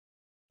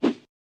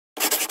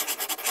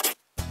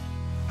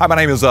Hi, my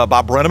name is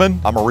Bob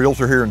Brennaman. I'm a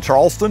realtor here in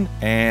Charleston,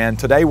 and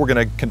today we're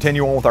going to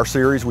continue on with our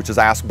series, which is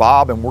Ask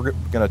Bob, and we're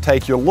going to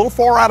take you a little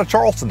far out of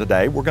Charleston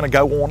today. We're going to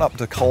go on up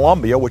to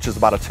Columbia, which is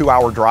about a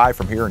 2-hour drive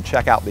from here, and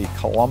check out the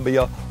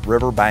Columbia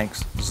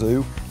Riverbanks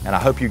Zoo, and I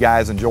hope you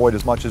guys enjoy it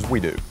as much as we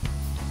do.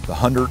 The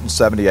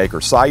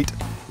 170-acre site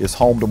is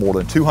home to more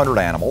than 200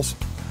 animals.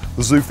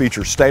 The zoo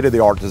features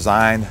state-of-the-art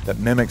design that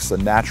mimics the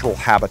natural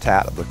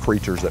habitat of the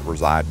creatures that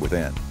reside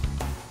within.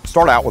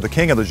 Start out with the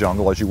king of the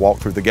jungle as you walk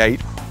through the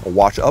gate, or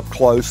watch up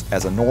close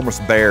as enormous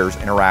bears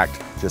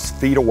interact just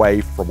feet away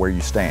from where you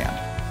stand.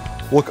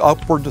 Look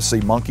upward to see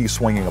monkeys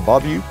swinging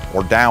above you,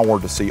 or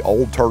downward to see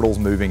old turtles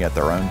moving at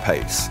their own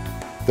pace.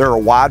 There are a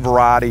wide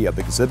variety of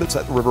exhibits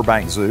at the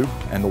Riverbanks Zoo,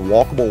 and the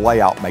walkable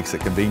layout makes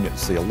it convenient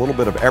to see a little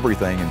bit of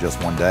everything in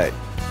just one day.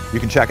 You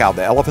can check out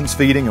the elephants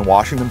feeding and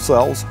washing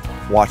themselves,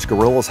 watch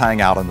gorillas hang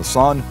out in the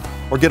sun,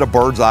 or get a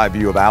bird's eye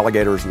view of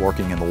alligators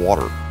lurking in the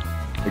water.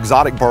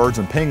 Exotic birds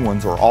and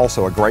penguins are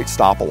also a great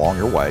stop along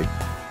your way,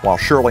 while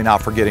surely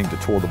not forgetting to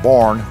tour the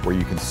barn where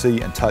you can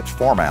see and touch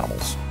farm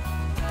animals.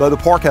 Though the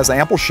park has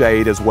ample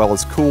shade as well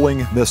as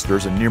cooling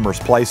misters in numerous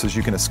places,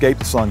 you can escape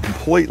the sun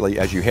completely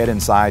as you head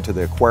inside to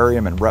the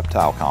aquarium and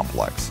reptile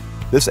complex.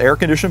 This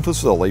air-conditioned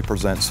facility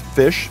presents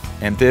fish,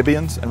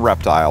 amphibians, and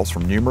reptiles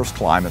from numerous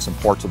climates and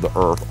parts of the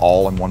earth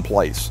all in one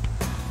place.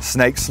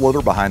 Snakes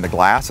slither behind the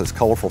glass as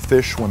colorful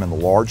fish swim in the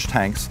large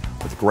tanks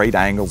with great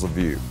angles of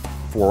view.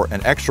 For an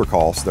extra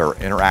cost, there are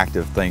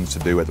interactive things to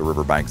do at the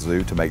Riverbanks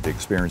Zoo to make the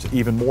experience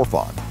even more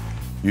fun.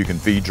 You can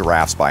feed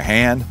giraffes by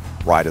hand,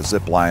 ride a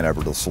zip line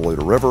over the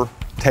Saluda River,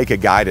 take a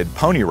guided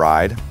pony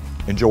ride,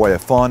 enjoy a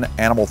fun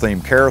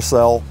animal-themed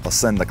carousel,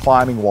 ascend the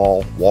climbing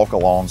wall, walk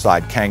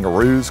alongside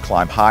kangaroos,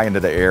 climb high into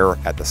the air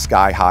at the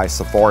Sky High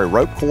Safari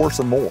rope course,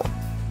 and more.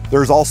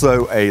 There's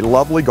also a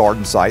lovely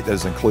garden site that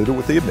is included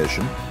with the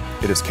admission.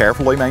 It is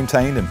carefully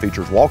maintained and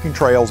features walking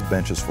trails,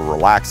 benches for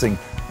relaxing,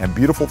 and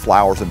beautiful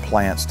flowers and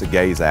plants to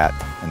gaze at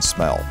and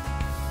smell.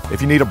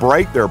 If you need a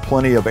break, there are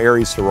plenty of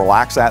areas to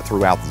relax at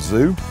throughout the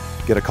zoo.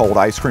 Get a cold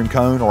ice cream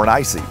cone or an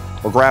icy,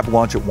 or grab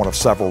lunch at one of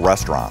several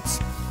restaurants.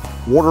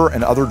 Water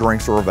and other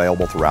drinks are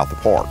available throughout the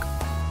park.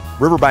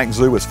 Riverbanks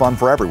Zoo is fun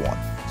for everyone.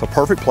 It's a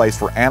perfect place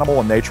for animal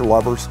and nature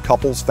lovers,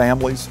 couples,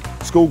 families,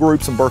 school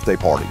groups, and birthday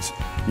parties.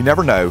 You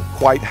never know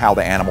quite how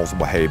the animals will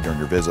behave during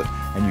your visit,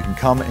 and you can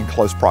come in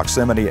close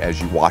proximity as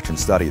you watch and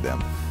study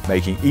them,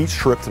 making each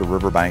trip to the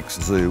Riverbanks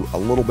Zoo a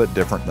little bit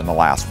different than the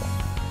last one.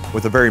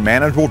 With a very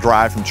manageable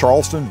drive from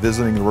Charleston,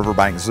 visiting the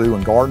Riverbanks Zoo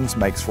and Gardens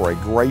makes for a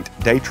great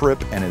day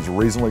trip and is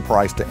reasonably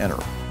priced to enter.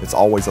 It's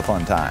always a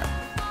fun time.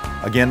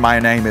 Again, my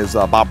name is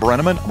Bob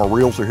Brennaman. I'm a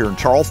realtor here in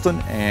Charleston,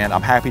 and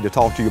I'm happy to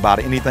talk to you about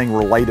anything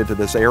related to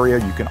this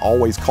area. You can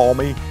always call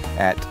me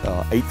at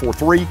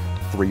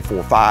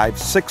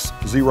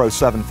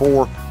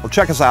 843-345-6074, or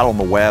check us out on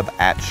the web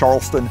at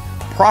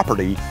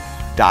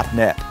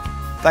charlestonproperty.net.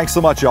 Thanks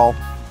so much, y'all.